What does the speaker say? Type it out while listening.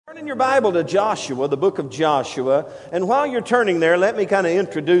in your Bible to Joshua, the book of Joshua. And while you're turning there, let me kind of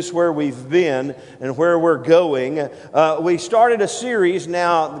introduce where we've been and where we're going. We started a series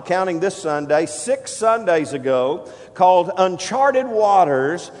now, counting this Sunday, 6 Sundays ago, called Uncharted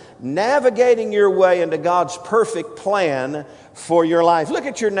Waters, Navigating Your Way into God's Perfect Plan for Your Life. Look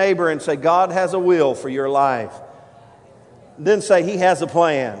at your neighbor and say, God has a will for your life. Then say, He has a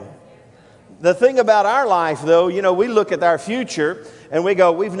plan. The thing about our life, though, we look at our future and we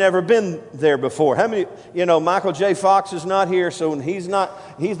go, we've never been there before. How many, Michael J. Fox is not here, so he's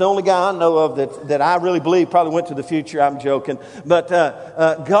the only guy I know of that I really believe probably went to the future. I'm joking. But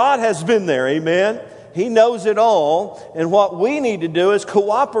God has been there, amen? He knows it all, and what we need to do is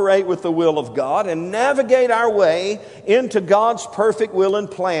cooperate with the will of God and navigate our way into God's perfect will and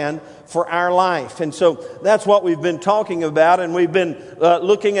plan for our life. And so that's what we've been talking about, and we've been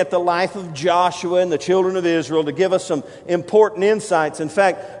looking at the life of Joshua and the children of Israel to give us some important insights. In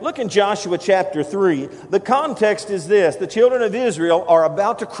fact, look in Joshua chapter 3. The context is this. The children of Israel are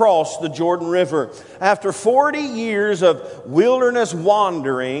about to cross the Jordan River. After 40 years of wilderness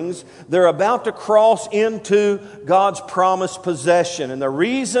wanderings, they're about to cross into God's promised possession. And the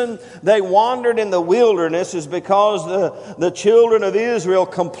reason they wandered in the wilderness is because the children of Israel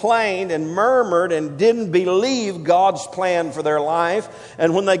complained and murmured and didn't believe God's plan for their life.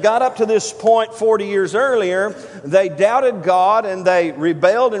 And when they got up to this point 40 years earlier, they doubted God and they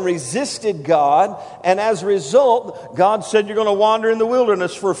rebelled and resisted God. And as a result, God said, you're going to wander in the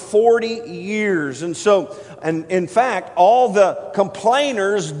wilderness for 40 years. And in fact, all the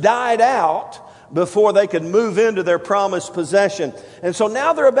complainers died out before they could move into their promised possession. And so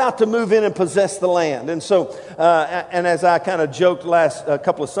now they're about to move in and possess the land. And so, and as I kind of joked a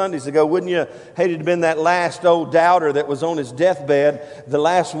couple of Sundays ago, wouldn't you hate it to have been that last old doubter that was on his deathbed, the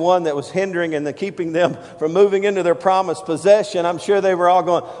last one that was hindering and keeping them from moving into their promised possession? I'm sure they were all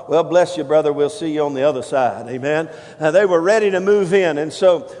going, well, bless you, brother, we'll see you on the other side. Amen. They were ready to move in. And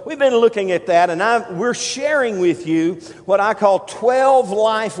so we've been looking at that, and we're sharing with you what I call 12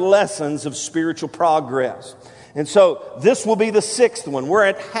 life lessons of spiritual progress. And so this will be the 6th one. We're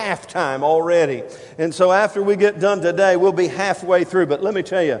at halftime already. And so after we get done today, we'll be halfway through. But let me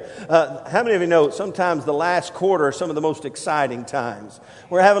tell you, how many of you know sometimes the last quarter are some of the most exciting times?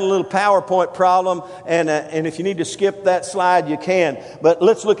 We're having a little PowerPoint problem, and if you need to skip that slide, you can. But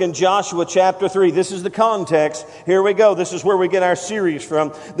let's look in Joshua chapter 3. This is the context. Here we go. This is where we get our series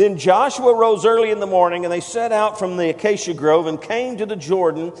from. Then Joshua rose early in the morning, and they set out from the acacia grove and came to the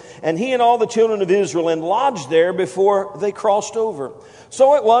Jordan, and he and all the children of Israel and lodged there before they crossed over.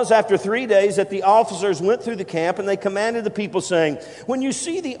 So it was after 3 days that the officers went through the camp, and they commanded the people, saying, when you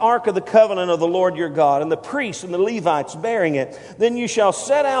see the ark of the covenant of the Lord your God, and the priests and the Levites bearing it, then you shall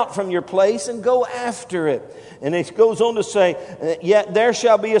set out from your place and go after it. And it goes on to say, yet there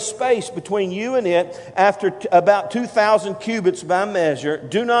shall be a space between you and it after about 2,000 cubits by measure.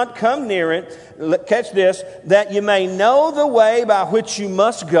 Do not come near it. Catch this, that you may know the way by which you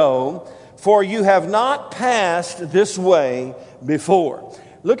must go, for you have not passed this way before.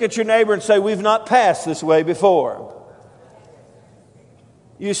 Look at your neighbor and say, we've not passed this way before.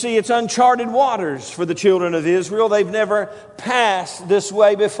 You see, it's uncharted waters for the children of Israel. They've never passed this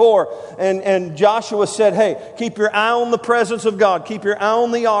way before. And Joshua said, hey, keep your eye on the presence of God. Keep your eye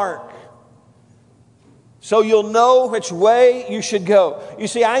on the ark, so you'll know which way you should go. You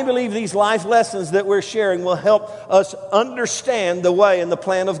see, I believe these life lessons that we're sharing will help us understand the way and the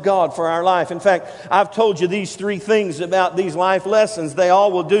plan of God for our life. In fact, I've told you these 3 things about these life lessons. They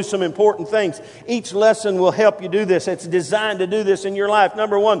all will do some important things. Each lesson will help you do this. It's designed to do this in your life.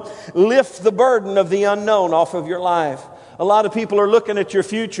 Number 1, lift the burden of the unknown off of your life. A lot of people are looking at your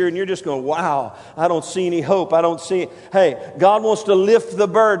future and you're just going, wow, I don't see any hope. I don't see it. Hey, God wants to lift the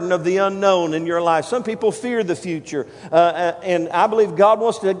burden of the unknown in your life. Some people fear the future. And I believe God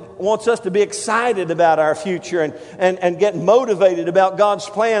wants us to be excited about our future and get motivated about God's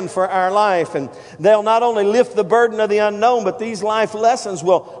plan for our life. And they'll not only lift the burden of the unknown, but these life lessons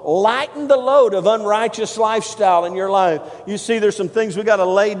will lighten the load of unrighteous lifestyle in your life. You see, there's some things we got to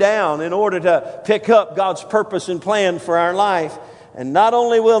lay down in order to pick up God's purpose and plan for our life. And not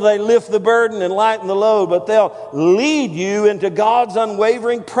only will they lift the burden and lighten the load, but they'll lead you into God's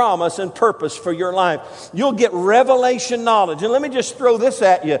unwavering promise and purpose for your life. You'll get revelation knowledge. And let me just throw this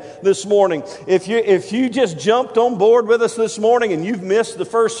at you this morning. If you just jumped on board with us this morning and you've missed the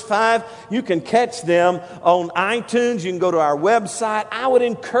first 5, you can catch them on iTunes. You can go to our website. I would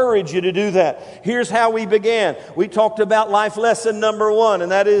encourage you to do that. Here's how we began. We talked about life lesson number 1,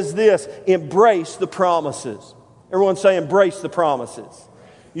 and that is this: embrace the promises. Everyone say, embrace the promises.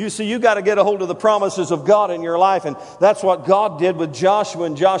 You see, you got to get a hold of the promises of God in your life, and that's what God did with Joshua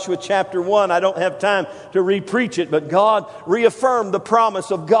in Joshua chapter 1. I don't have time to re-preach it, but God reaffirmed the promise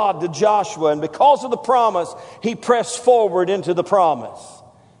of God to Joshua, and because of the promise, he pressed forward into the promise.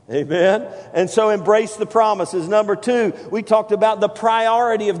 Amen. And so embrace the promises. Number 2, we talked about the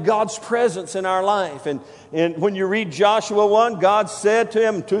priority of God's presence in our life. And when you read Joshua 1, God said to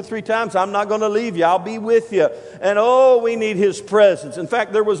him 2 or 3 times, I'm not going to leave you. I'll be with you. And we need his presence. In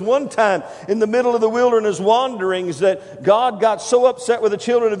fact, there was one time in the middle of the wilderness wanderings that God got so upset with the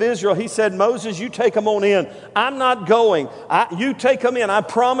children of Israel. He said, Moses, you take them on in. I'm not going. You take them in. I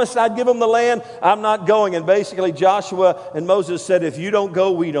promised I'd give them the land. I'm not going. And basically Joshua and Moses said, if you don't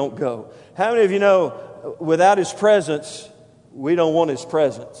go, we don't go. How many of you know without his presence, we don't want his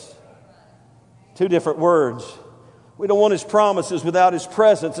presence? 2 different words. We don't want his promises without his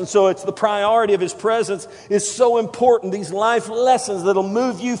presence. And so it's the priority of his presence is so important. These life lessons that'll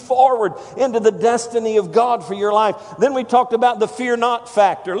move you forward into the destiny of God for your life. Then we talked about the fear not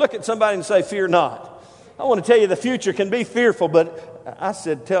factor. Look at somebody and say, fear not. I want to tell you the future can be fearful, but I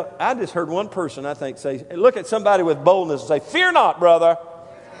just heard one person, I think, say, look at somebody with boldness and say, fear not, brother.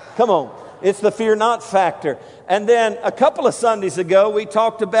 Come on. It's the fear not factor. And then a couple of Sundays ago, we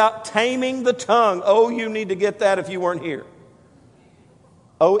talked about taming the tongue. Oh, you need to get that if you weren't here.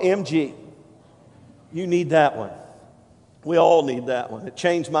 OMG. You need that one. We all need that one. It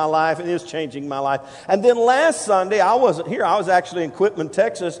changed my life. It is changing my life. And then last Sunday, I wasn't here. I was actually in Quitman,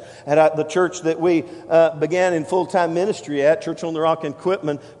 Texas, at the church that we began in full-time ministry at, Church on the Rock in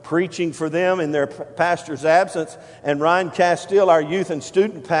Quitman, preaching for them in their pastor's absence. And Ryan Castile, our youth and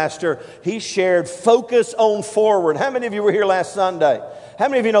student pastor, he shared Focus on Forward. How many of you were here last Sunday? How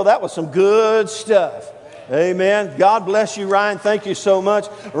many of you know that was some good stuff? Amen. God bless you, Ryan. Thank you so much.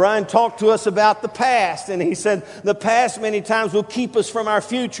 Ryan talked to us about the past, and he said the past many times will keep us from our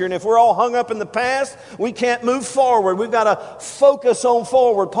future. And if we're all hung up in the past, we can't move forward. We've got to focus on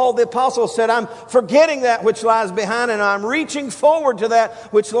forward. Paul the Apostle said, I'm forgetting that which lies behind, and I'm reaching forward to that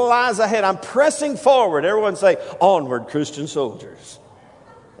which lies ahead. I'm pressing forward. Everyone say, onward, Christian soldiers.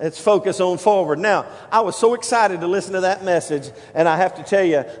 Let's focus on forward. Now, I was so excited to listen to that message, and I have to tell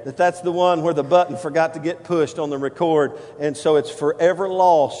you that that's the one where the button forgot to get pushed on the record, and so it's forever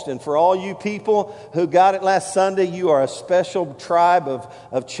lost. And for all you people who got it last Sunday, you are a special tribe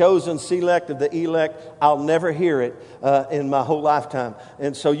of chosen select of the elect. I'll never hear it in my whole lifetime.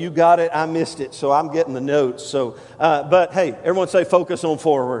 And so you got it, I missed it, so I'm getting the notes. So, but hey, everyone say focus on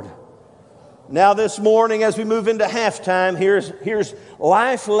forward. Now this morning, as we move into halftime, here's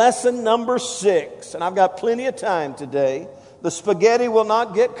life lesson number 6. And I've got plenty of time today. The spaghetti will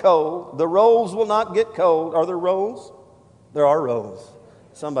not get cold. The rolls will not get cold. Are there rolls? There are rolls.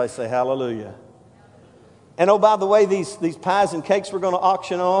 Somebody say hallelujah. And oh, by the way, these pies and cakes we're going to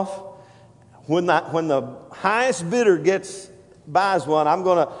auction off, when the highest bidder buys one, I'm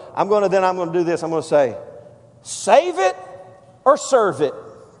going to do this. I'm going to say, save it or serve it.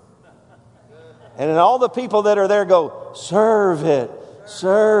 And then all the people that are there go, serve it,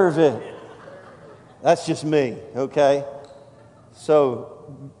 serve it. That's just me, okay?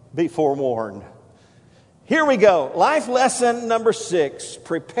 So be forewarned. Here we go. Life lesson number 6,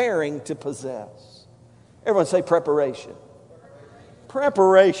 preparing to possess. Everyone say preparation.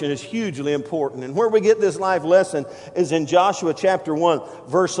 Preparation is hugely important. And where we get this life lesson is in Joshua chapter 1,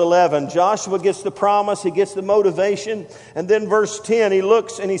 verse 11. Joshua gets the promise, he gets the motivation. And then verse 10, he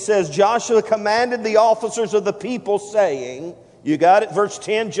looks and he says, Joshua commanded the officers of the people saying, you got it? Verse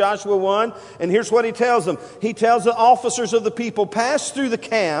 10, Joshua 1. And here's what he tells them. He tells the officers of the people, pass through the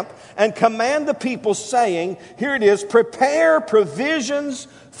camp and command the people saying, here it is, prepare provisions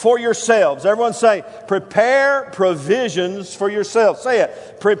for yourselves. Everyone say, prepare provisions for yourselves. Say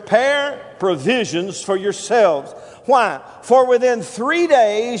it. Prepare provisions for yourselves. Why? For within 3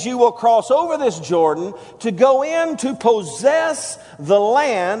 days you will cross over this Jordan to go in to possess the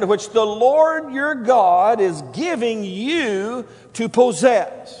land which the Lord your God is giving you to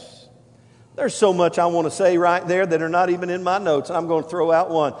possess. There's so much I want to say right there that are not even in my notes. I'm going to throw out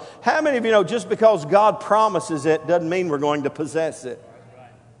one. How many of you know just because God promises it doesn't mean we're going to possess it?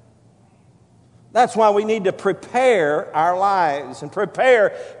 That's why we need to prepare our lives and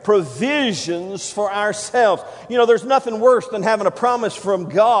prepare provisions for ourselves. You know, there's nothing worse than having a promise from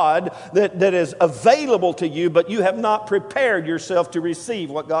God that is available to you, but you have not prepared yourself to receive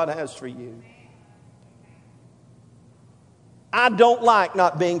what God has for you. I don't like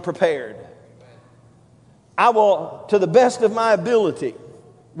not being prepared. I will, to the best of my ability,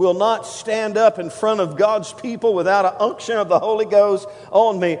 will not stand up in front of God's people without an unction of the Holy Ghost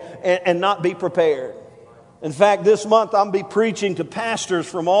on me and not be prepared. In fact, this month I'll be preaching to pastors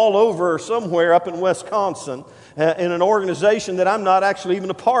from all over somewhere up in Wisconsin in an organization that I'm not actually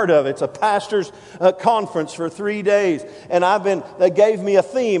even a part of. It's a pastors' conference for 3 days. And they gave me a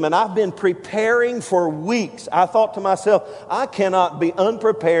theme, and I've been preparing for weeks. I thought to myself, I cannot be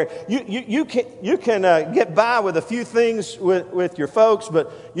unprepared. You can get by with a few things with your folks,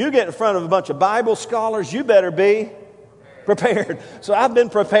 but you get in front of a bunch of Bible scholars, you better be prepared. So I've been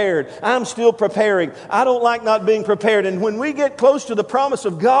prepared. I'm still preparing. I don't like not being prepared. And when we get close to the promise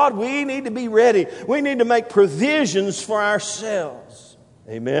of God, we need to be ready. We need to make provisions for ourselves.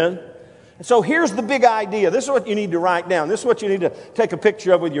 Amen. And so here's the big idea. This is what you need to write down. This is what you need to take a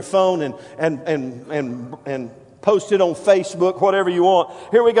picture of with your phone and post it on Facebook, whatever you want.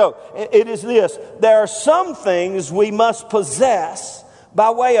 Here we go. It is this. There are some things we must possess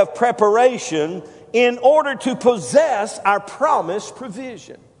by way of preparation in order to possess our promised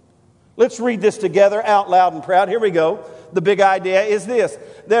provision. Let's read this together out loud and proud. Here we go. The big idea is this.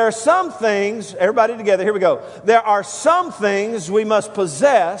 There are some things, everybody together, here we go. There are some things we must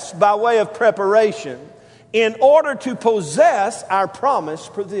possess by way of preparation in order to possess our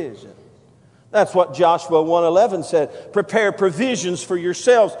promised provision. That's what Joshua 1:11 said. Prepare provisions for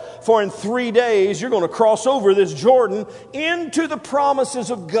yourselves, for in 3 days you're going to cross over this Jordan into the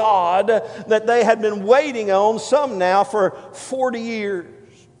promises of God that they had been waiting on, some now for 40 years.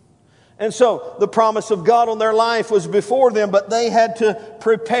 And so the promise of God on their life was before them, but they had to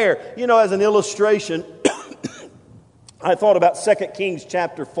prepare. You know, as an illustration, I thought about 2 Kings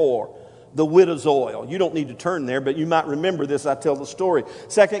chapter 4. The widow's oil. You don't need to turn there, but you might remember this. I tell the story.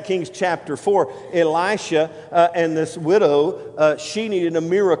 2 Kings chapter 4. Elisha and this widow, she needed a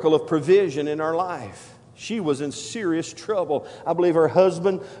miracle of provision in her life. She was in serious trouble. I believe her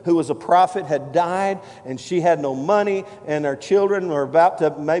husband, who was a prophet, had died, and she had no money, and her children were about to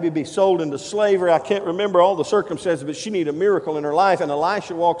maybe be sold into slavery. I can't remember all the circumstances, but she needed a miracle in her life. And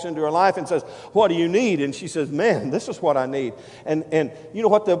Elisha walks into her life and says, "What do you need?" And she says, "Man, this is what I need." And you know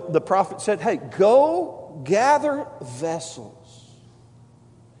what the prophet said? "Hey, go gather vessels,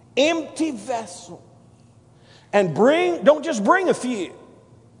 empty vessels, and don't just bring a few."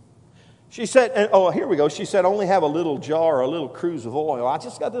 She said, here we go. She said, "Only have a little jar, a little cruse of oil. I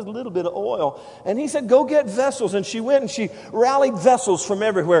just got this little bit of oil." And he said, "Go get vessels." And she went and she rallied vessels from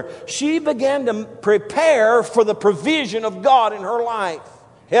everywhere. She began to prepare for the provision of God in her life.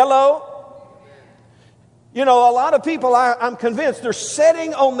 Hello? You know, a lot of people, I'm convinced, they're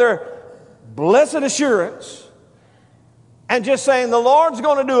sitting on their blessed assurance and just saying, "The Lord's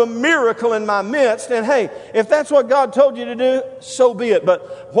going to do a miracle in my midst." And hey, if that's what God told you to do, so be it.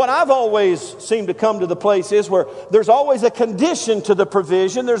 But what I've always seemed to come to the place is where there's always a condition to the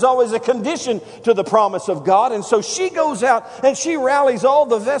provision. There's always a condition to the promise of God. And so she goes out and she rallies all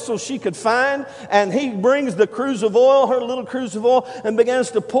the vessels she could find. And he brings the cruse of oil, her little cruse of oil, and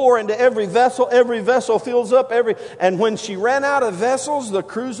begins to pour into every vessel. Every vessel fills up. And when she ran out of vessels, the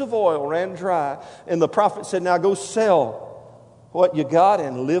cruse of oil ran dry. And the prophet said, "Now go sell what you got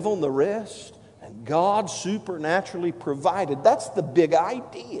and live on the rest." And God supernaturally provided. That's the big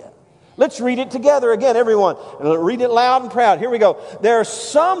idea. Let's read it together again, everyone. And read it loud and proud. Here we go. There are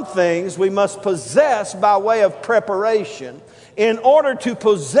some things we must possess by way of preparation in order to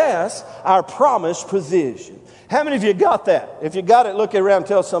possess our promised provision. How many of you got that? If you got it, look around and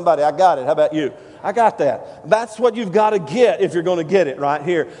tell somebody, "I got it." How about you? I got that. That's what you've got to get if you're going to get it right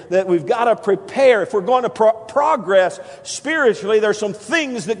here. That we've got to prepare. If we're going to progress spiritually, there's some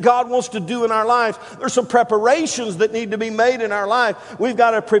things that God wants to do in our lives. There's some preparations that need to be made in our life. We've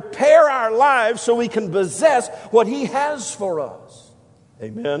got to prepare our lives so we can possess what He has for us.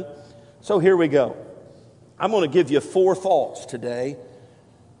 Amen. So here we go. I'm going to give you 4 thoughts today.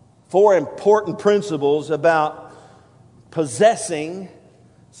 4 important principles about possessing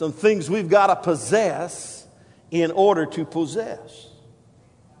some things we've got to possess in order to possess.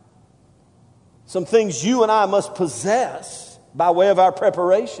 Some things you and I must possess by way of our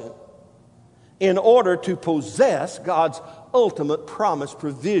preparation in order to possess God's ultimate promise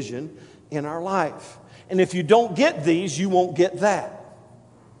provision in our life. And if you don't get these, you won't get that.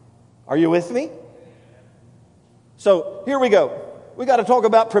 Are you with me? So here we go. We got to talk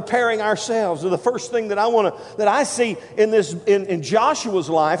about preparing ourselves. The first thing that I see in Joshua's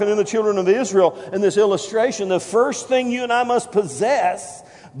life and in the children of Israel in this illustration, the first thing you and I must possess,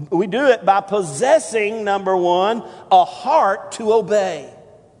 we do it by possessing, number 1, a heart to obey.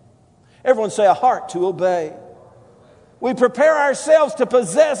 Everyone say, a heart to obey. We prepare ourselves to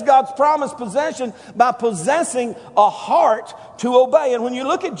possess God's promised possession by possessing a heart to obey. And when you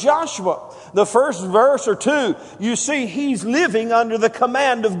look at Joshua, the first verse or 2, you see he's living under the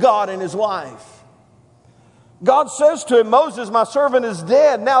command of God in his life. God says to him, Moses, my servant is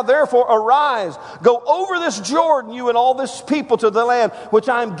dead. Now therefore arise, go over this Jordan, you and all this people, to the land which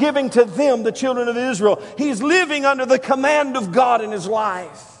I am giving to them, the children of Israel. He's living under the command of God in his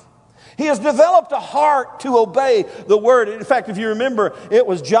life. He has developed a heart to obey the word. In fact, if you remember, it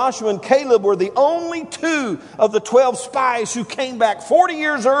was Joshua and Caleb were the only two of the 12 spies who came back 40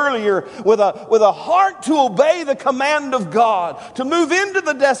 years earlier with a heart to obey the command of God, to move into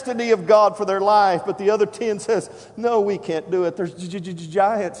the destiny of God for their life. But the other 10 says, no, we can't do it. There's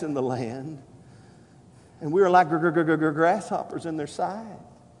giants in the land. And we were like grasshoppers in their sight.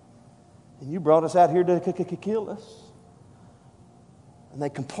 And you brought us out here to kill us. And they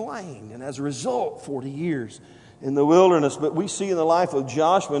complained, and as a result, 40 years in the wilderness. But we see in the life of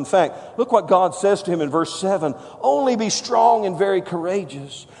Joshua, in fact, look what God says to him in verse 7. Only be strong and very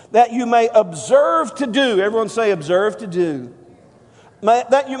courageous, that you may observe to do. Everyone say, observe to do.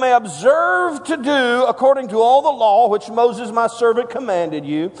 That you may observe to do according to all the law which Moses my servant commanded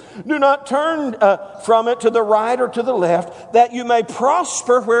you. Do not turn from it to the right or to the left, that you may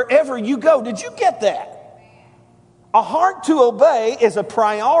prosper wherever you go. Did you get that? A heart to obey is a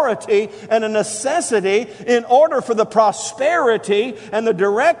priority and a necessity in order for the prosperity and the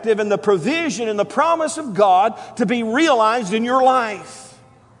directive and the provision and the promise of God to be realized in your life.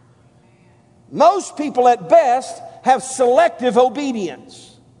 Most people at best have selective obedience.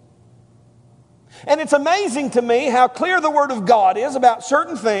 And it's amazing to me how clear the Word of God is about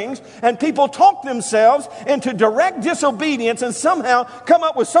certain things, and people talk themselves into direct disobedience and somehow come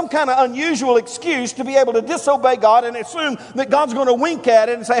up with some kind of unusual excuse to be able to disobey God and assume that God's going to wink at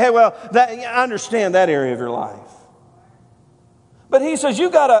it and say, hey, well, I understand that area of your life. But he says,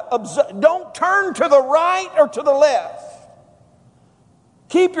 you got to observe, don't turn to the right or to the left.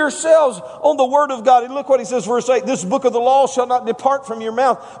 Keep yourselves on the word of God. And look what he says, verse 8. This book of the law shall not depart from your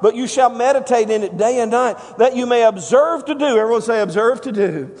mouth, but you shall meditate in it day and night, that you may observe to do. Everyone say, observe to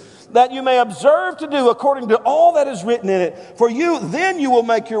do. That you may observe to do according to all that is written in it. For then you will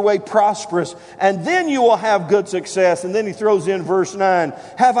make your way prosperous, and then you will have good success. And then he throws in verse 9.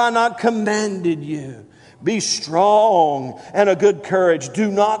 Have I not commanded you? Be strong and of good courage.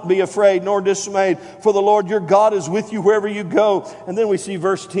 Do not be afraid nor dismayed, for the Lord your God is with you wherever you go. And then we see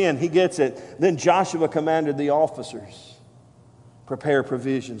verse 10. He gets it. Then Joshua commanded the officers, prepare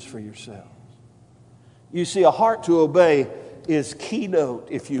provisions for yourselves. You see, a heart to obey is keynote,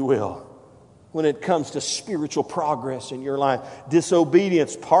 if you will, when it comes to spiritual progress in your life.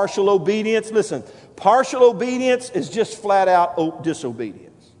 Disobedience, partial obedience. Listen, partial obedience is just flat out disobedience.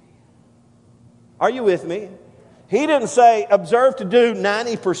 Are you with me? He didn't say observe to do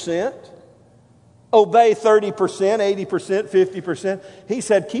 90%, obey 30%, 80%, 50%. He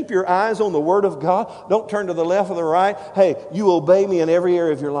said keep your eyes on the Word of God. Don't turn to the left or the right. Hey, you obey me in every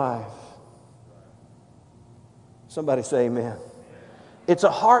area of your life. Somebody say amen. It's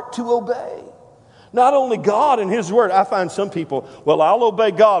a heart to obey. Not only God and His Word. I find some people, well, I'll obey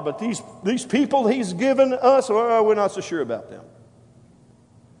God, but these people He's given us, well, we're not so sure about them.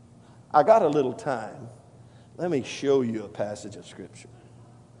 I got a little time. Let me show you a passage of Scripture.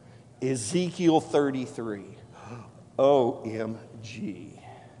 Ezekiel 33. OMG.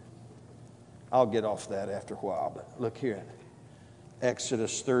 I'll get off that after a while, but look here.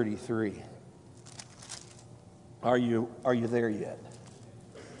 Exodus 33. Are you there yet?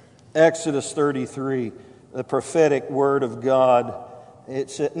 Exodus 33, the prophetic word of God. Did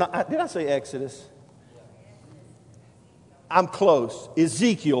I say Exodus? I'm close.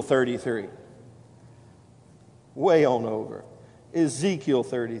 Ezekiel 33. Way on over. Ezekiel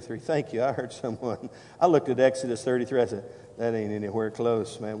 33. Thank you. I heard someone. I looked at Exodus 33. I said, that ain't anywhere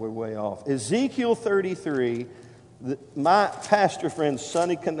close, man. We're way off. Ezekiel 33. My pastor friend,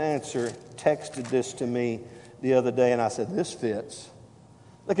 Sonny Canancer, texted this to me the other day, and I said, this fits.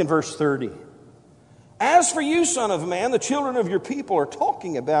 Look in verse 30. As for you, son of man, the children of your people are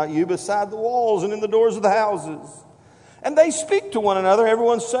talking about you beside the walls and in the doors of the houses. And they speak to one another,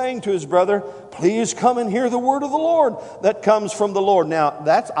 everyone saying to his brother, please come and hear the word of the Lord that comes from the Lord. Now,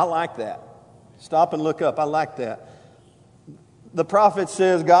 I like that. Stop and look up. I like that. The prophet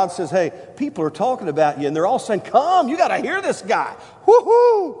says, God says, hey, people are talking about you. And they're all saying, come, you got to hear this guy.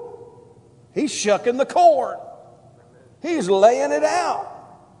 Woo-hoo! He's shucking the cord. He's laying it out.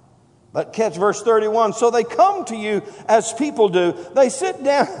 But catch verse 31. So they come to you as people do. They sit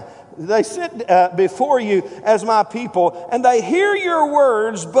down. They sit before you as my people, and they hear your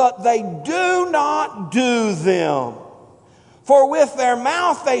words, but they do not do them. For with their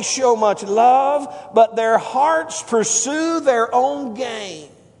mouth they show much love, but their hearts pursue their own gain.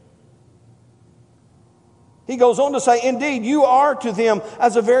 He goes on to say, indeed, you are to them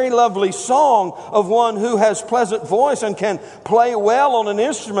as a very lovely song of one who has pleasant voice and can play well on an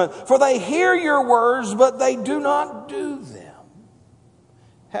instrument. For they hear your words, but they do not do them.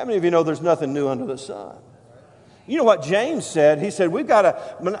 How many of you know there's nothing new under the sun? You know what James said? He said, we've got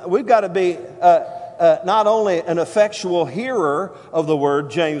to be not only an effectual hearer of the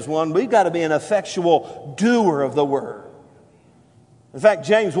word, James 1, we've got to be an effectual doer of the word. In fact,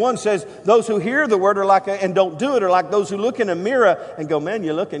 James 1 says, those who hear the word and don't do it are like those who look in a mirror and go, man,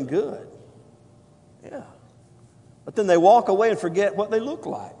 you're looking good. Yeah. But then they walk away and forget what they look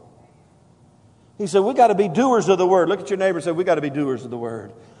like. He said, we got to be doers of the word. Look at your neighbor and say, we got to be doers of the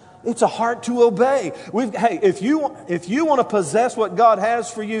word. It's a heart to obey. If you want to possess what God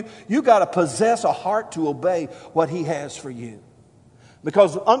has for you, you got to possess a heart to obey what He has for you.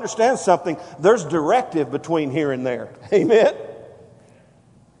 Because understand something, there's directive between here and there. Amen?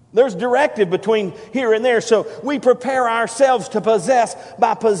 There's directive between here and there. So we prepare ourselves to possess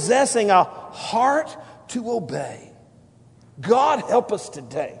by possessing a heart to obey. God help us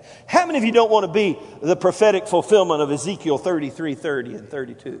today. How many of you don't want to be the prophetic fulfillment of Ezekiel 33, 30 and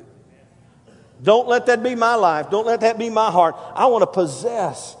 32? Don't let that be my life. Don't let that be my heart. I want to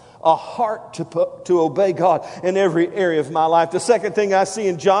possess a heart to obey God in every area of my life. The second thing I see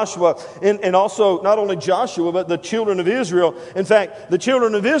in Joshua, and also not only Joshua, but the children of Israel. In fact, the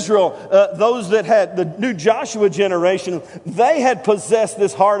children of Israel, those that had the new Joshua generation, they had possessed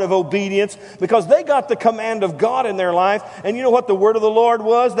this heart of obedience because they got the command of God in their life. And you know what the word of the Lord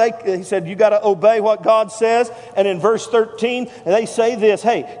was? He said, you got to obey what God says. And in verse 13, they say this,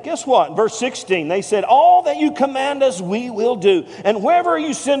 hey, guess what? In verse 16, they said, all that you command us, we will do. And wherever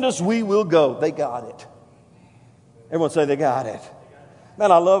you send us, we will go. They got it. Everyone say they got it. Man,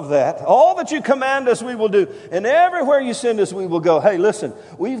 I love that. All that you command us, we will do. And everywhere you send us, we will go. Hey, listen,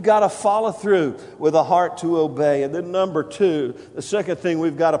 we've got to follow through with a heart to obey. And then number two, the second thing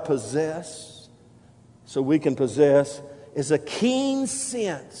we've got to possess, so we can possess, is a keen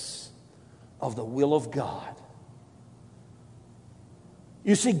sense of the will of God.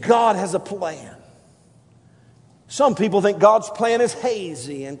 You see, God has a plan. Some people think God's plan is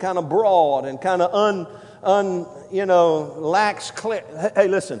hazy and kind of broad and kind of lacks clarity. Hey,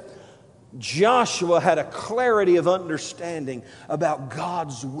 listen, Joshua had a clarity of understanding about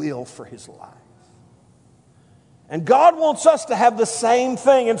God's will for his life. And God wants us to have the same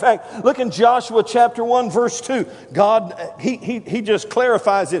thing. In fact, look in Joshua chapter 1, verse 2. God, he just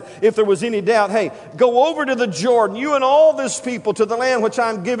clarifies it. If there was any doubt, hey, go over to the Jordan, you and all this people, to the land which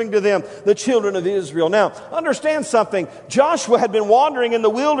I'm giving to them, the children of Israel. Now, understand something. Joshua had been wandering in the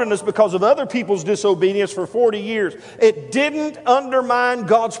wilderness because of other people's disobedience for 40 years. It didn't undermine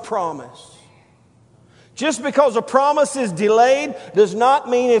God's promise. Just because a promise is delayed does not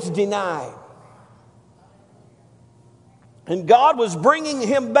mean it's denied. And God was bringing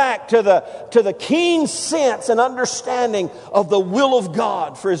him back to the keen sense and understanding of the will of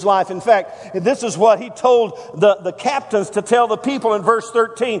God for his life. In fact, this is what he told the captains to tell the people in verse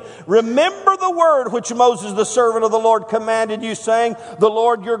 13. Remember the word which Moses, the servant of the Lord, commanded you, saying, the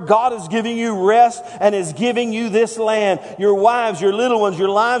Lord your God is giving you rest and is giving you this land. Your wives, your little ones, your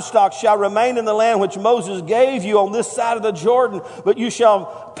livestock shall remain in the land which Moses gave you on this side of the Jordan. But you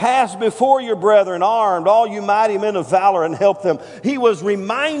shall pass before your brethren armed, all you mighty men of valor, and help them. He was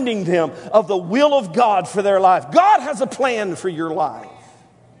reminding them of the will of God for their life. God has a plan for your life.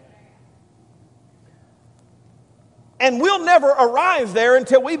 And we'll never arrive there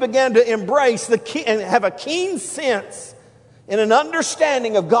until we begin to embrace and have a keen sense and an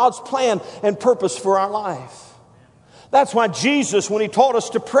understanding of God's plan and purpose for our life. That's why Jesus, when he taught us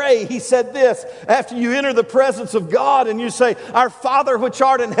to pray, he said this, after you enter the presence of God and you say, our Father which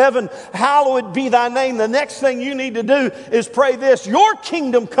art in heaven, hallowed be thy name. The next thing you need to do is pray this, your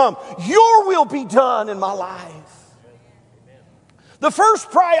kingdom come, your will be done in my life. The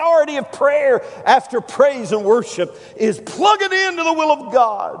first priority of prayer after praise and worship is plugging into the will of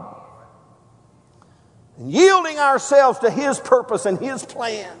God and yielding ourselves to his purpose and his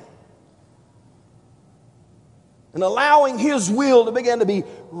plan. And allowing his will to begin to be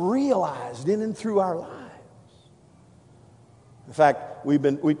realized in and through our lives. In fact,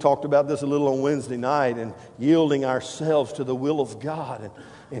 we talked about this a little on Wednesday night, and yielding ourselves to the will of God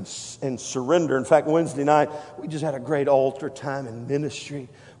and surrender. In fact, Wednesday night, we just had a great altar time in ministry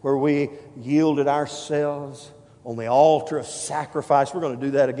where we yielded ourselves on the altar of sacrifice. We're going to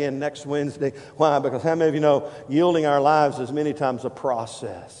do that again next Wednesday. Why? Because how many of you know yielding our lives is many times a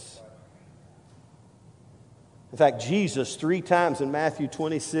process. In fact, Jesus 3 times in Matthew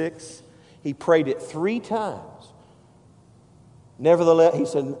 26, he prayed it 3 times. Nevertheless, he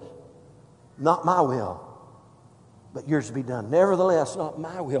said, not my will, but yours be done. Nevertheless, not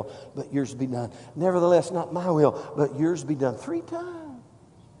my will, but yours be done. Nevertheless, not my will, but yours be done. 3 times.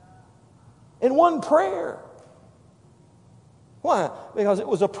 In one prayer. Why? Because it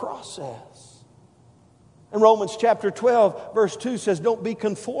was a process. And Romans chapter 12, verse 2 says, don't be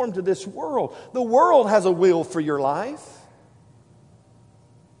conformed to this world. The world has a will for your life.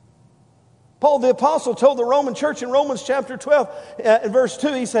 Paul the Apostle told the Roman church in Romans chapter 12, verse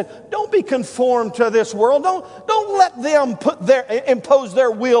 2, he said, don't be conformed to this world. Don't let them impose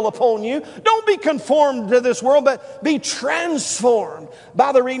their will upon you. Don't be conformed to this world, but be transformed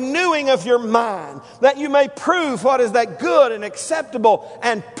by the renewing of your mind, that you may prove what is that good and acceptable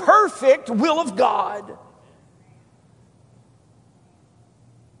and perfect will of God.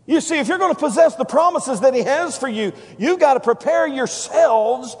 You see, if you're going to possess the promises that He has for you, you've got to prepare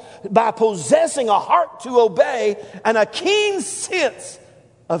yourselves by possessing a heart to obey and a keen sense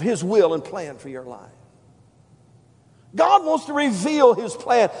of His will and plan for your life. God wants to reveal His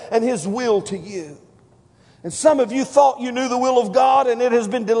plan and His will to you. And some of you thought you knew the will of God and it has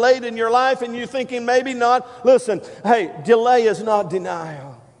been delayed in your life and you're thinking maybe not. Listen, hey, delay is not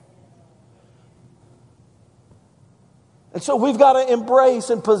denial. And so we've got to embrace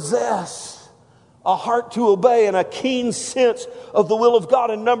and possess a heart to obey and a keen sense of the will of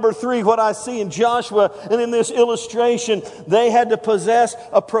God. And number 3, what I see in Joshua and in this illustration, they had to possess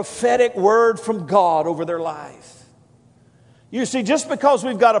a prophetic word from God over their life. You see, just because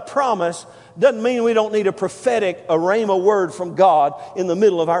we've got a promise doesn't mean we don't need a prophetic, a rhema word from God in the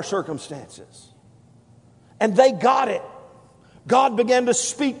middle of our circumstances. And they got it. God began to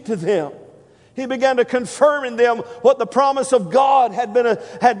speak to them. He began to confirm in them what the promise of God had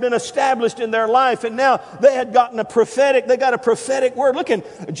been established in their life. And now they had gotten a prophetic word. Look in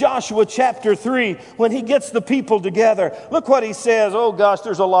Joshua chapter 3 when he gets the people together. Look what he says. Oh gosh,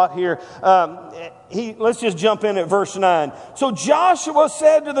 there's a lot here. Let's just jump in at verse 9. So Joshua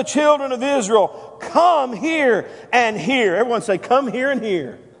said to the children of Israel, come here and hear. Everyone say, come here and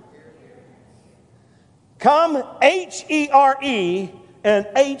hear. Come, H-E-R-E and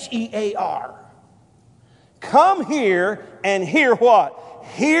H-E-A-R. Come here and hear what?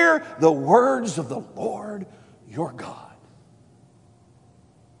 Hear the words of the Lord your God.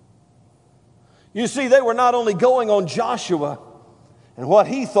 You see, they were not only going on Joshua and what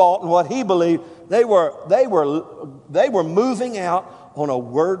he thought and what he believed, they were moving out on a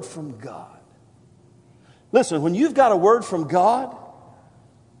word from God. Listen, when you've got a word from God,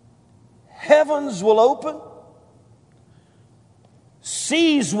 heavens will open,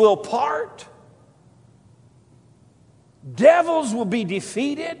 seas will part, devils will be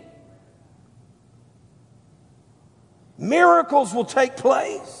defeated, miracles will take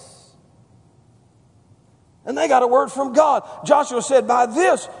place. And they got a word from God. Joshua said, by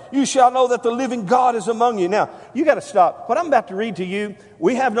this you shall know that the living God is among you. Now, you got to stop. What I'm about to read to you,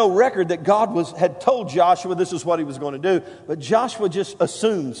 we have no record that God had told Joshua this is what he was going to do. But Joshua just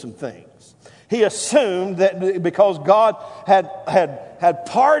assumed some things. He assumed that because God had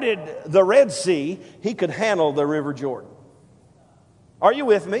parted the Red Sea, he could handle the River Jordan. Are you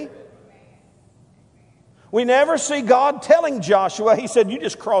with me? We never see God telling Joshua, he said, you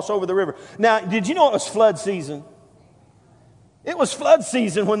just cross over the river. Now, did you know it was flood season? It was flood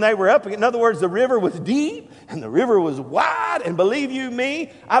season when they were up. In other words, the river was deep and the river was wide. And believe you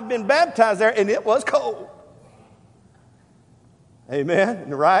me, I've been baptized there and it was cold.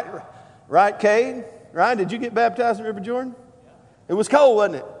 Amen. Right, Cade? Ryan, did you get baptized in the River Jordan? It was cold,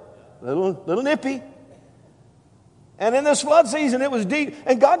 wasn't it? Little nippy. And in this flood season, it was deep.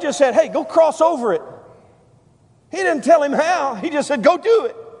 And God just said, hey, go cross over it. He didn't tell him how. He just said, go do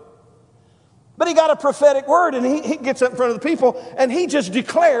it. But he got a prophetic word, and he gets up in front of the people, and he just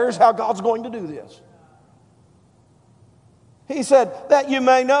declares how God's going to do this. He said, that you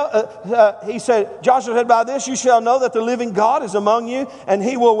may know, Joshua said, by this you shall know that the living God is among you, and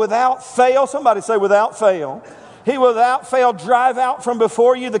he will without fail, somebody say without fail, he will without fail drive out from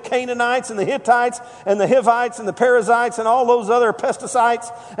before you the Canaanites and the Hittites and the Hivites and the Perizzites and all those other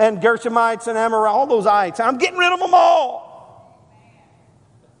Pesticites and Gershonites and Amorites, all those ites. I'm getting rid of them all.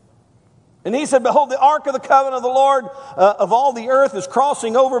 And he said, behold, the ark of the covenant of the Lord of all the earth is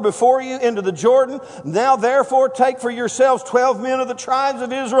crossing over before you into the Jordan. Now therefore take for yourselves 12 men of the tribes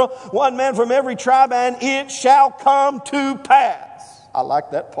of Israel, one man from every tribe, and it shall come to pass. I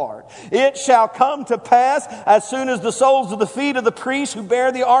like that part. It shall come to pass as soon as the soles of the feet of the priests who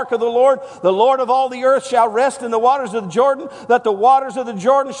bear the ark of the Lord of all the earth shall rest in the waters of the Jordan, that the waters of the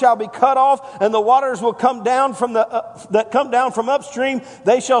Jordan shall be cut off, and the waters will come down from that come down from upstream.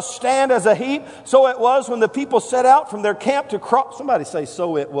 They shall stand as a heap. So it was when the people set out from their camp to cross. Somebody say,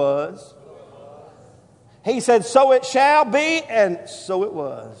 so it was. He said, so it shall be, and so it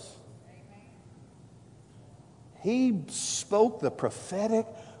was. He spoke the prophetic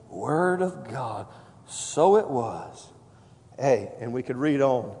word of God. So it was. Hey, and we could read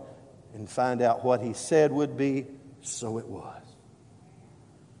on and find out what he said would be, so it was.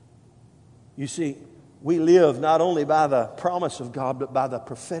 You see, we live not only by the promise of God, but by the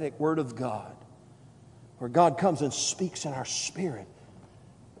prophetic word of God, where God comes and speaks in our spirit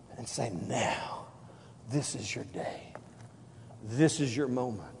and say, now, this is your day. This is your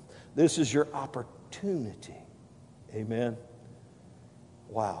moment. This is your opportunity. Amen.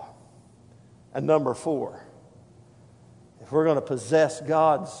 Wow. And number 4, if we're going to possess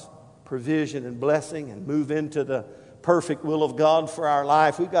God's provision and blessing and move into the perfect will of God for our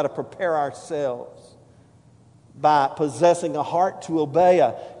life, we've got to prepare ourselves by possessing a heart to obey,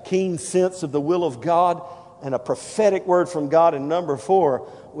 a keen sense of the will of God, and a prophetic word from God. And number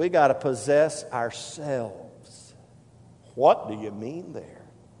 4, we got to possess ourselves. What do you mean there?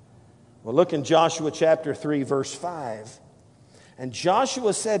 Well, look in Joshua chapter 3, verse 5. And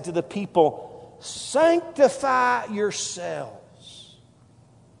Joshua said to the people, sanctify yourselves.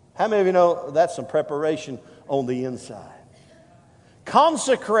 How many of you know that's some preparation on the inside?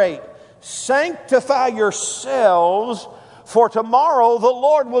 Consecrate, sanctify yourselves, for tomorrow the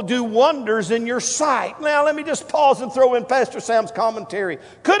Lord will do wonders in your sight. Now, let me just pause and throw in Pastor Sam's commentary.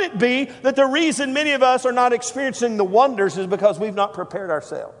 Could it be that the reason many of us are not experiencing the wonders is because we've not prepared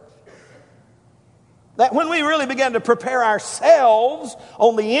ourselves? That when we really begin to prepare ourselves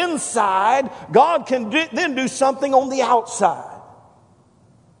on the inside, God can then do something on the outside.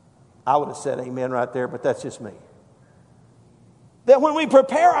 I would have said amen right there, but that's just me. That when we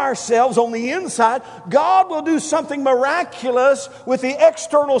prepare ourselves on the inside, God will do something miraculous with the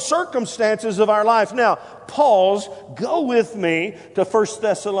external circumstances of our life. Now, pause. Go with me to 1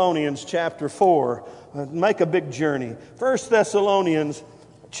 Thessalonians chapter 4. Make a big journey. 1 Thessalonians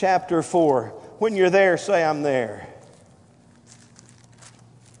chapter 4. When you're there, say, I'm there.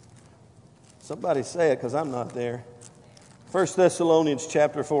 Somebody say it, because I'm not there. 1 Thessalonians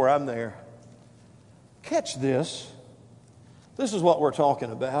chapter 4, I'm there. Catch this. This is what we're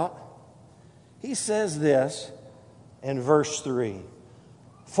talking about. He says this in verse 3.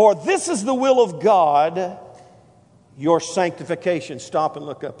 For this is the will of God, your sanctification. Stop and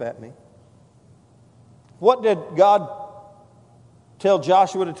look up at me. What did God tell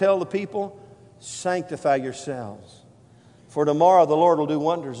Joshua to tell the people? Sanctify yourselves, for tomorrow the Lord will do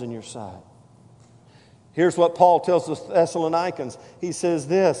wonders in your sight. Here's what Paul tells the Thessalonians. He says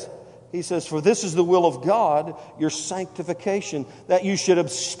this. He says, for this is the will of God, your sanctification, that you should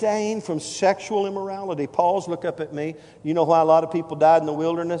abstain from sexual immorality. Pause, look up at me. You know why a lot of people died in the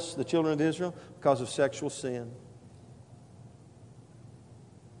wilderness, the children of Israel? Because of sexual sin.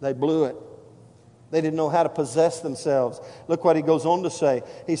 They blew it. They didn't know how to possess themselves. Look what he goes on to say.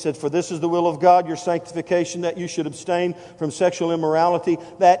 He said, for this is the will of God, your sanctification, that you should abstain from sexual immorality,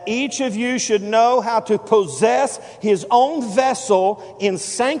 that each of you should know how to possess his own vessel in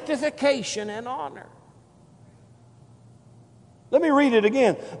sanctification and honor. Let me read it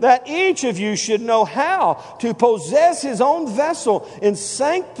again. That each of you should know how to possess his own vessel in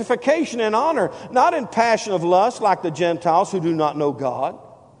sanctification and honor, not in passion of lust like the Gentiles who do not know God.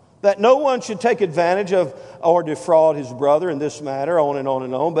 That no one should take advantage of or defraud his brother in this matter, on and on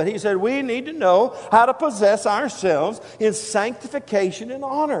and on. But he said we need to know how to possess ourselves in sanctification and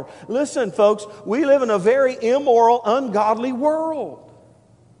honor. Listen, folks, we live in a very immoral, ungodly world.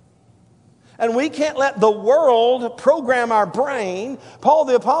 And we can't let the world program our brain. Paul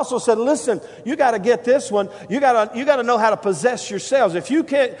the Apostle said, listen, you got to get this one. You got to know how to possess yourselves. If you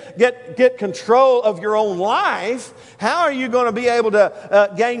can't get control of your own life, how are you going to be able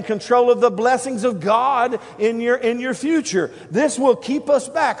to gain control of the blessings of God in your future? This will keep us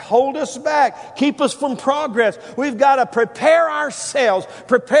back, hold us back, keep us from progress. We've got to prepare ourselves,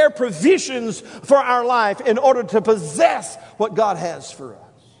 prepare provisions for our life in order to possess what God has for us.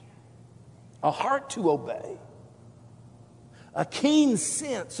 A heart to obey, a keen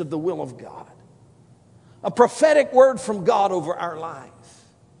sense of the will of God, a prophetic word from God over our life.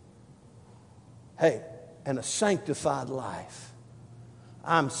 Hey, and a sanctified life.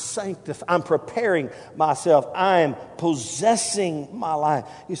 I'm preparing myself. I am possessing my life.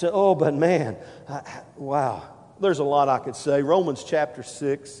 You say, oh, but man, wow. There's a lot I could say. Romans chapter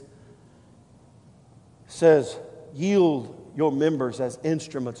 6 says, yield your members as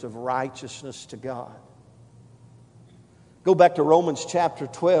instruments of righteousness to God. Go back to Romans chapter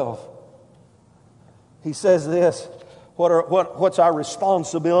 12. He says this, What's our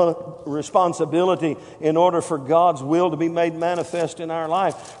responsibility in order for God's will to be made manifest in our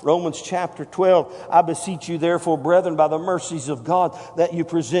life? Romans chapter 12, I beseech you therefore, brethren, by the mercies of God, that you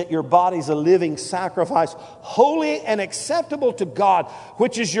present your bodies a living sacrifice, holy and acceptable to God,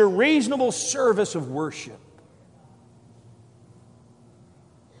 which is your reasonable service of worship.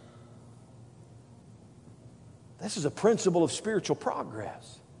 This is a principle of spiritual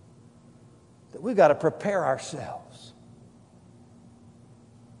progress, that we've got to prepare ourselves.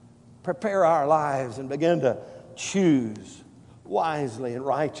 Prepare our lives and begin to choose wisely and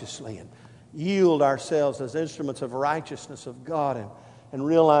righteously and yield ourselves as instruments of righteousness of God and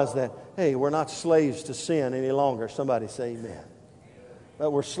realize that, hey, we're not slaves to sin any longer. Somebody say amen.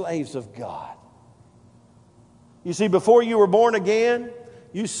 But we're slaves of God. You see, before you were born again,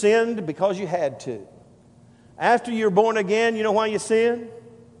 you sinned because you had to. After you're born again, you know why you sin?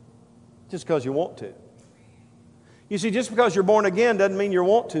 Just because you want to. You see, just because you're born again doesn't mean your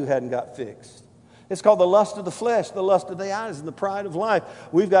want to hadn't got fixed. It's called the lust of the flesh, the lust of the eyes, and the pride of life.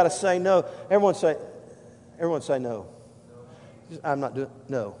 We've got to say no. Everyone say no. I'm not doing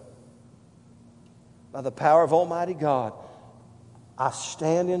no. By the power of Almighty God, I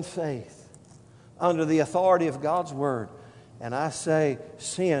stand in faith under the authority of God's word, and I say,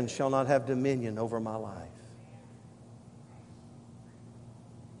 sin shall not have dominion over my life.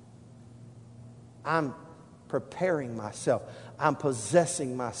 I'm preparing myself. I'm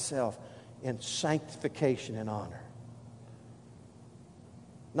possessing myself in sanctification and honor.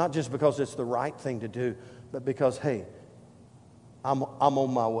 Not just because it's the right thing to do, but because, hey, I'm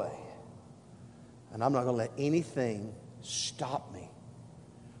on my way. And I'm not going to let anything stop me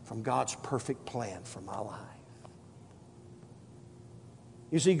from God's perfect plan for my life.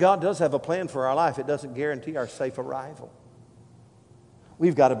 You see, God does have a plan for our life. It doesn't guarantee our safe arrival.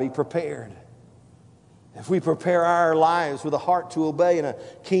 We've got to be prepared. If we prepare our lives with a heart to obey and a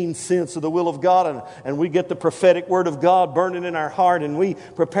keen sense of the will of God, and we get the prophetic word of God burning in our heart, and we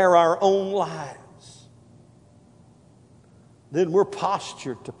prepare our own lives, then we're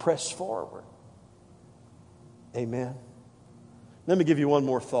postured to press forward. Amen. Let me give you one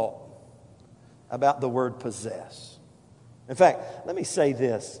more thought about the word possess. In fact, let me say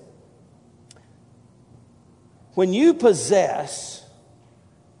this. When you possess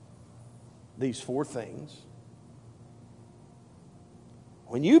these four things,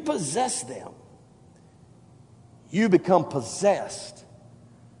 when you possess them, you become possessed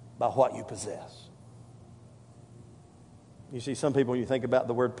by what you possess. You see, some people, when you think about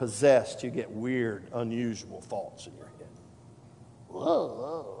the word possessed, you get weird, unusual thoughts in your head. Whoa,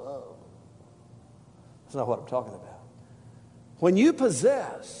 whoa, whoa. That's not what I'm talking about. When you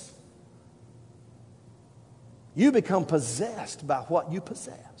possess, you become possessed by what you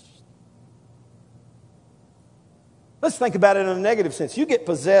possess. Let's think about it in a negative sense. You get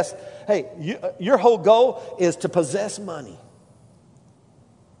possessed. Hey, your whole goal is to possess money.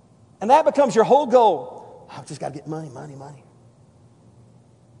 And that becomes your whole goal. I've just got to get money, money, money.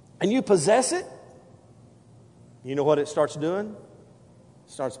 And you possess it. You know what it starts doing?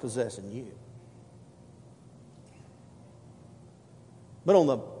 It starts possessing you. But on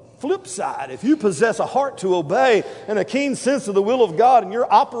the flip side, if you possess a heart to obey and a keen sense of the will of God, and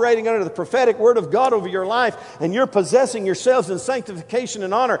you're operating under the prophetic word of God over your life, and you're possessing yourselves in sanctification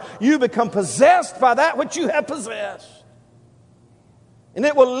and honor, you become possessed by that which you have possessed. And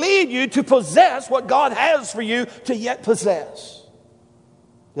it will lead you to possess what God has for you to yet possess.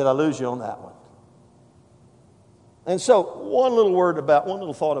 Did I lose you on that one? And so, one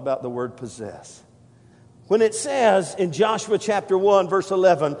little thought about the word possess. When it says in Joshua chapter 1, verse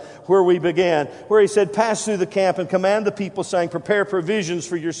 11, where we began, where he said, pass through the camp and command the people, saying, prepare provisions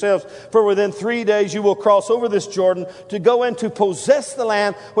for yourselves, for within 3 days you will cross over this Jordan to go in to possess the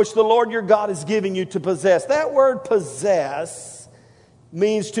land which the Lord your God is giving you to possess. That word possess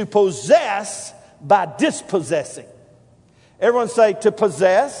means to possess by dispossessing. Everyone say, to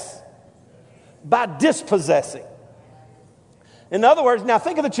possess by dispossessing. In other words, now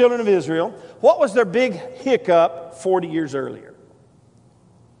think of the children of Israel. What was their big hiccup 40 years earlier?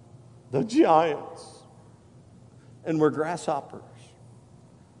 The giants. And we're grasshoppers.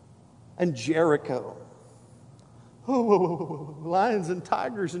 And Jericho. Oh, lions and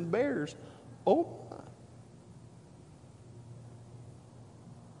tigers and bears. Oh.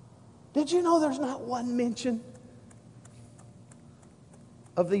 Did you know there's not one mention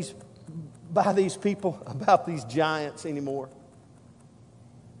of these by these people about these giants anymore?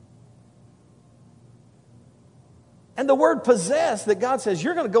 And the word possess that God says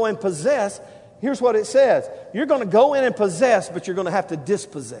you're going to go and possess, here's what it says. You're going to go in and possess, but you're going to have to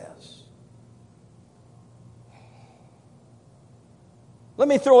dispossess. Let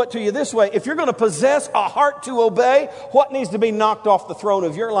me throw it to you this way. If you're going to possess a heart to obey, what needs to be knocked off the throne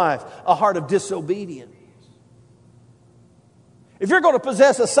of your life? A heart of disobedience. If you're going to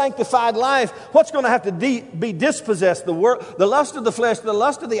possess a sanctified life, what's going to have to be dispossessed? The lust of the flesh, the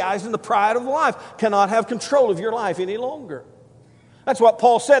lust of the eyes, and the pride of life cannot have control of your life any longer. That's what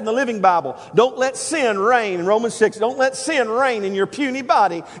Paul said in the Living Bible. Don't let sin reign in Romans 6. Don't let sin reign in your puny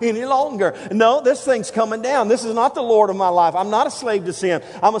body any longer. No, this thing's coming down. This is not the Lord of my life. I'm not a slave to sin.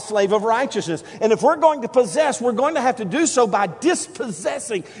 I'm a slave of righteousness. And if we're going to possess, we're going to have to do so by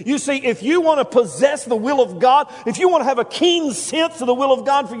dispossessing. You see, if you want to possess the will of God, if you want to have a keen sense of the will of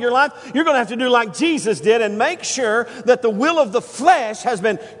God for your life, you're going to have to do like Jesus did and make sure that the will of the flesh has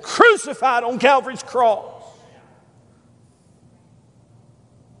been crucified on Calvary's cross.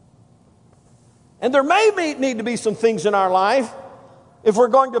 And there may need to be some things in our life, if we're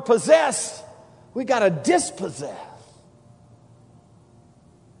going to possess, we got to dispossess.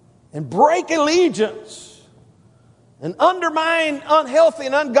 And break allegiance. And undermine unhealthy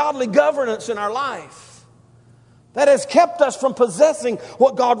and ungodly governance in our life. That has kept us from possessing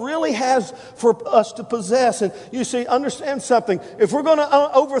what God really has for us to possess. And you see, understand something. If we're going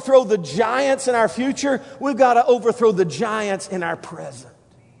to overthrow the giants in our future, we've got to overthrow the giants in our present.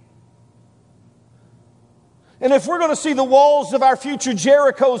 And if we're going to see the walls of our future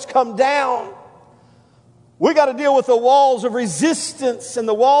Jerichos come down, we got to deal with the walls of resistance and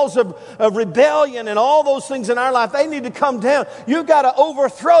the walls of rebellion and all those things in our life. They need to come down. You've got to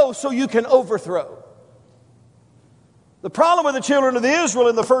overthrow so you can overthrow. The problem with the children of Israel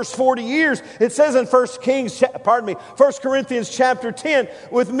in the first 40 years, it says in 1 Corinthians chapter 10,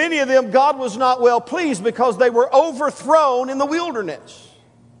 with many of them God was not well pleased because they were overthrown in the wilderness.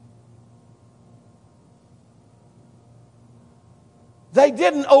 They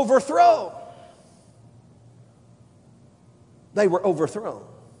didn't overthrow. They were overthrown.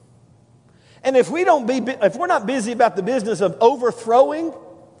 And if we're not busy about the business of overthrowing,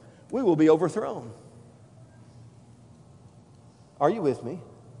 we will be overthrown. Are you with me?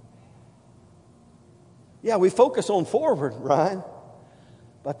 Yeah, we focus on forward, Ryan.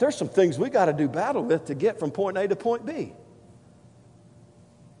 But there's some things we got to do battle with to get from point A to point B.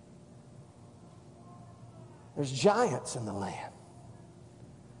 There's giants in the land.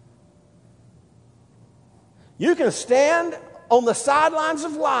 You can stand on the sidelines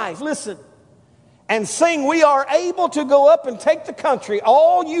of life, listen, and sing, "We are able to go up and take the country,"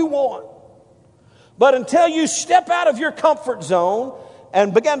 all you want. But until you step out of your comfort zone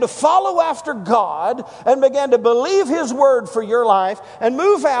and begin to follow after God and begin to believe His word for your life and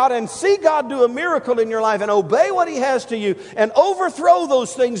move out and see God do a miracle in your life and obey what He has to you and overthrow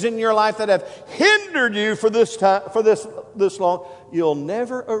those things in your life that have hindered you for this long, you'll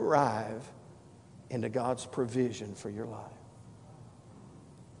never arrive into God's provision for your life.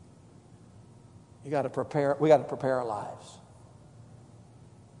 We got to prepare our lives.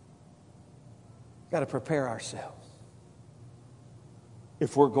 We got to prepare ourselves.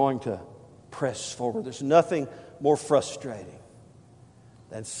 If we're going to press forward, there's nothing more frustrating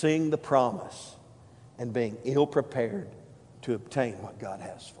than seeing the promise and being ill prepared to obtain what God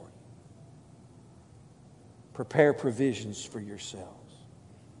has for you. Prepare provisions for yourselves.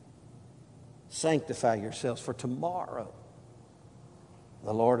 Sanctify yourselves, for tomorrow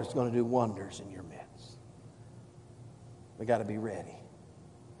the Lord is going to do wonders in your midst. We've got to be ready.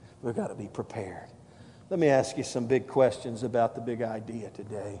 We've got to be prepared. Let me ask you some big questions about the big idea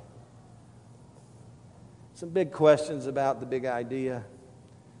today. Some big questions about the big idea.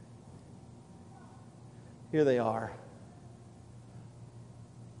 Here they are.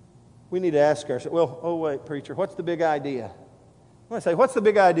 We need to ask ourselves, oh wait, preacher, what's the big idea? I want to say, what's the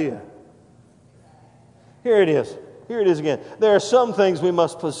big idea? Here it is. Here it is again. There are some things we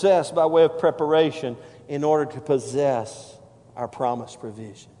must possess by way of preparation in order to possess our promised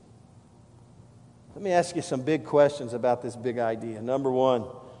provision. Let me ask you some big questions about this big idea. Number one,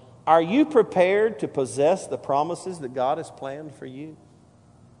 are you prepared to possess the promises that God has planned for you?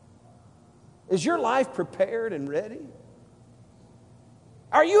 Is your life prepared and ready?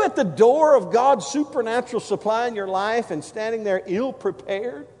 Are you at the door of God's supernatural supply in your life and standing there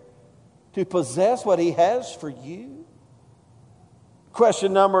ill-prepared to possess what He has for you?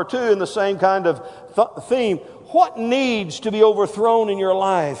 Question number two in the same kind of theme. What needs to be overthrown in your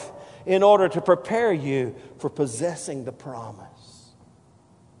life in order to prepare you for possessing the promise?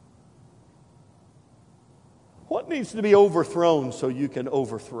 What needs to be overthrown so you can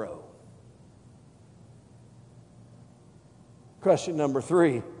overthrow? Question number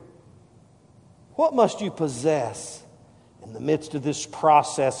three. What must you possess in the midst of this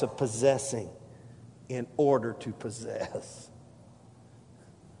process of possessing in order to possess?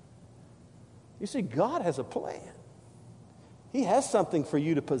 You see, God has a plan. He has something for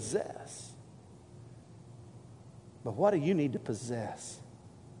you to possess. But what do you need to possess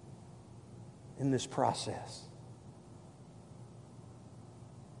in this process?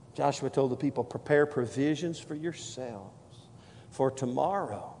 Joshua told the people, prepare provisions for yourselves for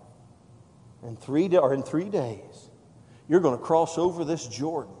tomorrow. In 3 days, you're going to cross over this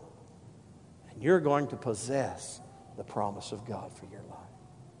Jordan and you're going to possess the promise of God for your life.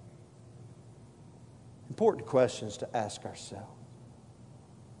 Important questions to ask ourselves.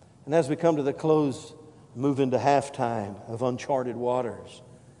 And as we come to the close, move into halftime of Uncharted Waters,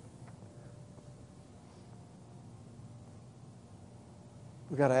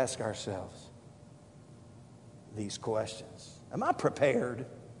 we've got to ask ourselves these questions. Am I prepared?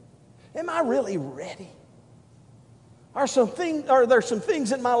 Am I really ready? Are there some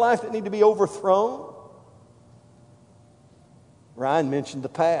things in my life that need to be overthrown? Ryan mentioned the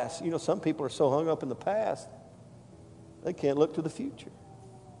past. You know, some people are so hung up in the past, they can't look to the future.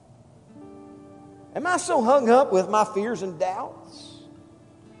 Am I so hung up with my fears and doubts?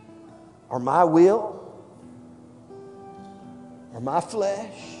 Or my will? Or my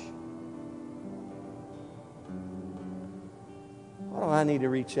flesh? What do I need to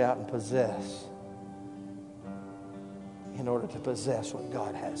reach out and possess in order to possess what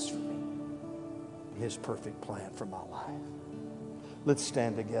God has for me? His perfect plan for my life. Let's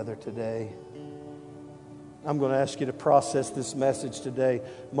stand together today. I'm going to ask you to process this message today.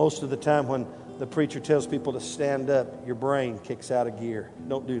 Most of the time when the preacher tells people to stand up, your brain kicks out of gear.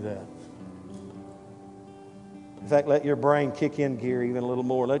 Don't do that. In fact, let your brain kick in gear even a little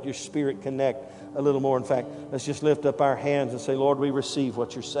more. Let your spirit connect a little more. In fact, let's just lift up our hands and say, Lord, we receive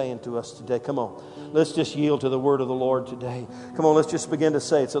what you're saying to us today. Come on. Let's just yield to the word of the Lord today. Come on, let's just begin to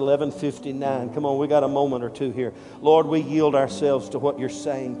say it's 11:59. Come on, we got a moment or two here. Lord, we yield ourselves to what you're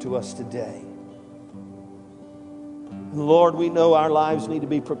saying to us today. And Lord, we know our lives need to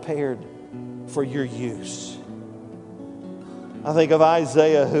be prepared for your use. I think of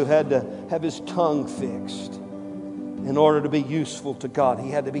Isaiah, who had to have his tongue fixed in order to be useful to God. He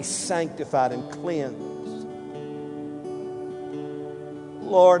had to be sanctified and cleansed.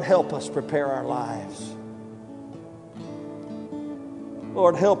 Lord, help us prepare our lives.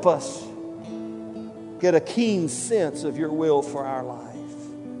 Lord, help us get a keen sense of your will for our life.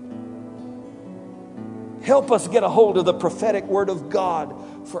 Help us get a hold of the prophetic word of God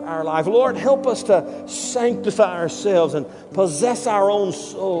for our life. Lord, help us to sanctify ourselves and possess our own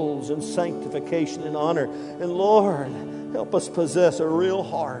souls in sanctification and honor. And Lord, help us possess a real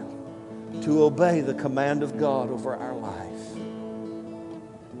heart to obey the command of God over our life.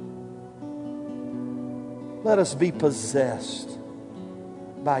 Let us be possessed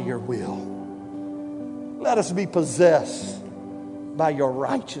by your will. Let us be possessed by your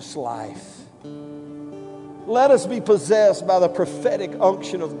righteous life. Let us be possessed by the prophetic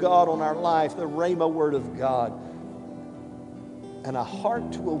unction of God on our life, the Rhema word of God, and a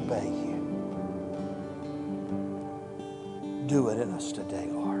heart to obey you. Do it in us today,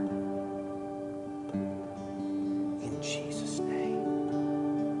 Lord. In Jesus' name.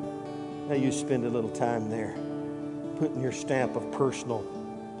 Now you spend a little time there putting your stamp of personal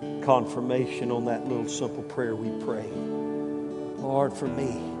confirmation on that little simple prayer we prayed. Lord, for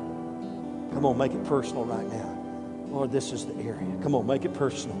me. Come on, make it personal right now. Lord, this is the area. Come on, make it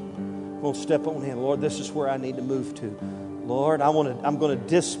personal. Come on, step on in. Lord, this is where I need to move to. Lord, I'm going to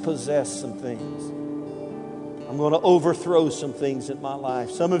dispossess some things. I'm going to overthrow some things in my life.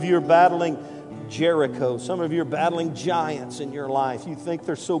 Some of you are battling Jericho. Some of you are battling giants in your life. You think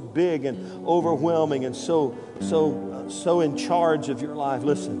they're so big and overwhelming and so in charge of your life.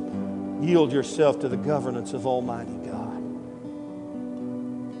 Listen, yield yourself to the governance of Almighty God.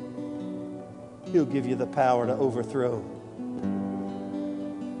 He'll give you the power to overthrow.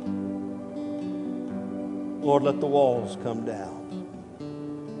 Lord, let the walls come down.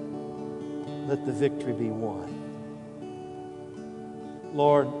 Let the victory be won.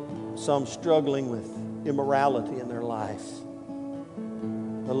 Lord, some struggling with immorality in their life.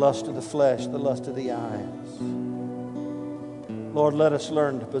 The lust of the flesh, the lust of the eyes. Lord, let us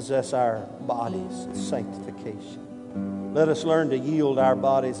learn to possess our bodies in sanctification. Let us learn to yield our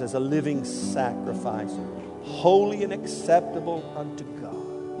bodies as a living sacrifice, holy and acceptable unto God.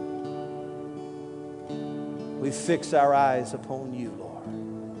 We fix our eyes upon you, Lord.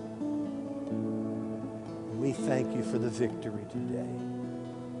 And we thank you for the victory today.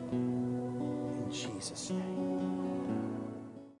 In Jesus' name.